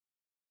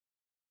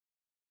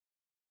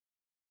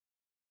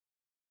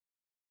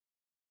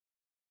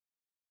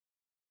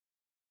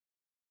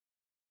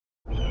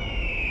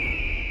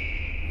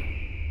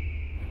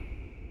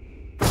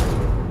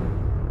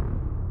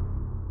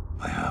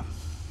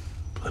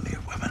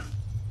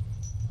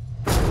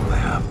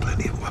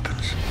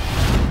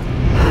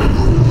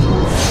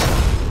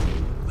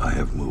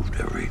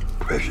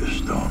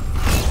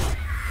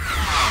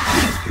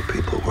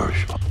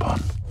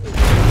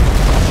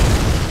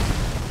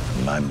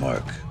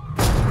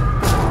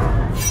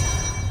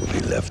will be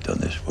left on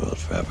this world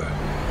forever.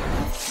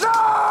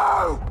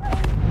 No!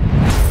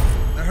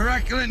 The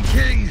Heraklion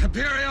King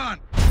Hyperion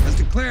has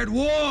declared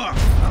war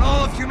on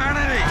all of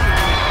humanity.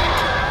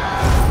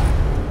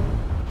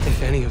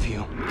 If any of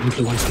you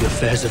influence the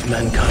affairs of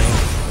mankind,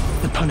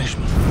 the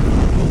punishment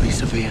will be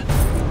severe.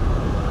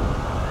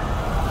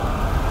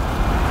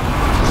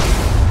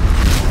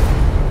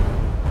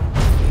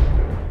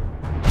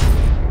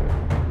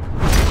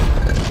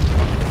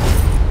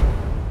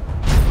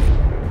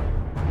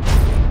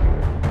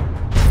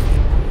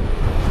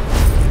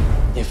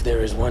 If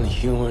there is one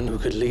human who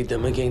could lead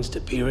them against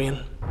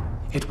Hyperion,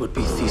 it would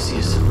be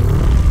Theseus.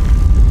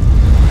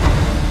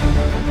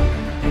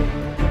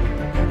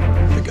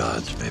 The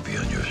gods may be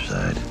on your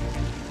side,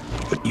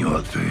 but your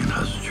Hyperion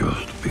has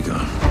just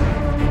begun.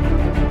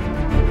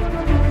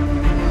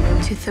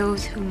 To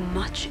those whom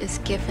much is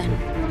given,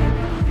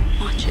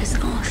 much is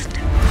lost.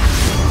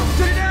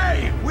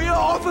 Today, we are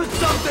offered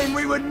something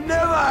we would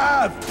never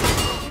have.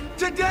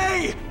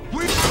 Today,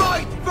 we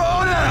fight for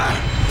honor.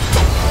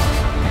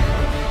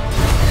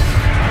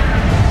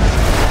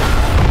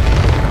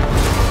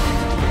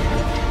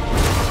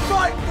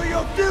 Fight for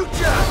your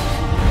future!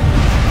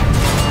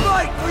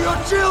 Fight for your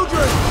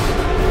children!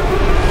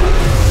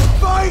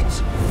 Fight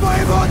for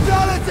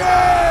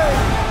immortality!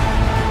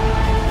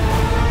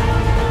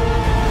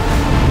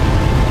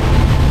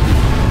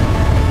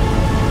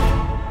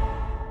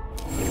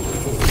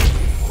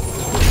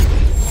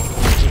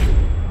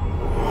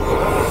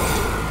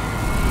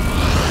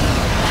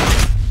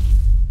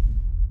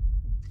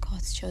 The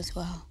gods chose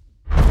well.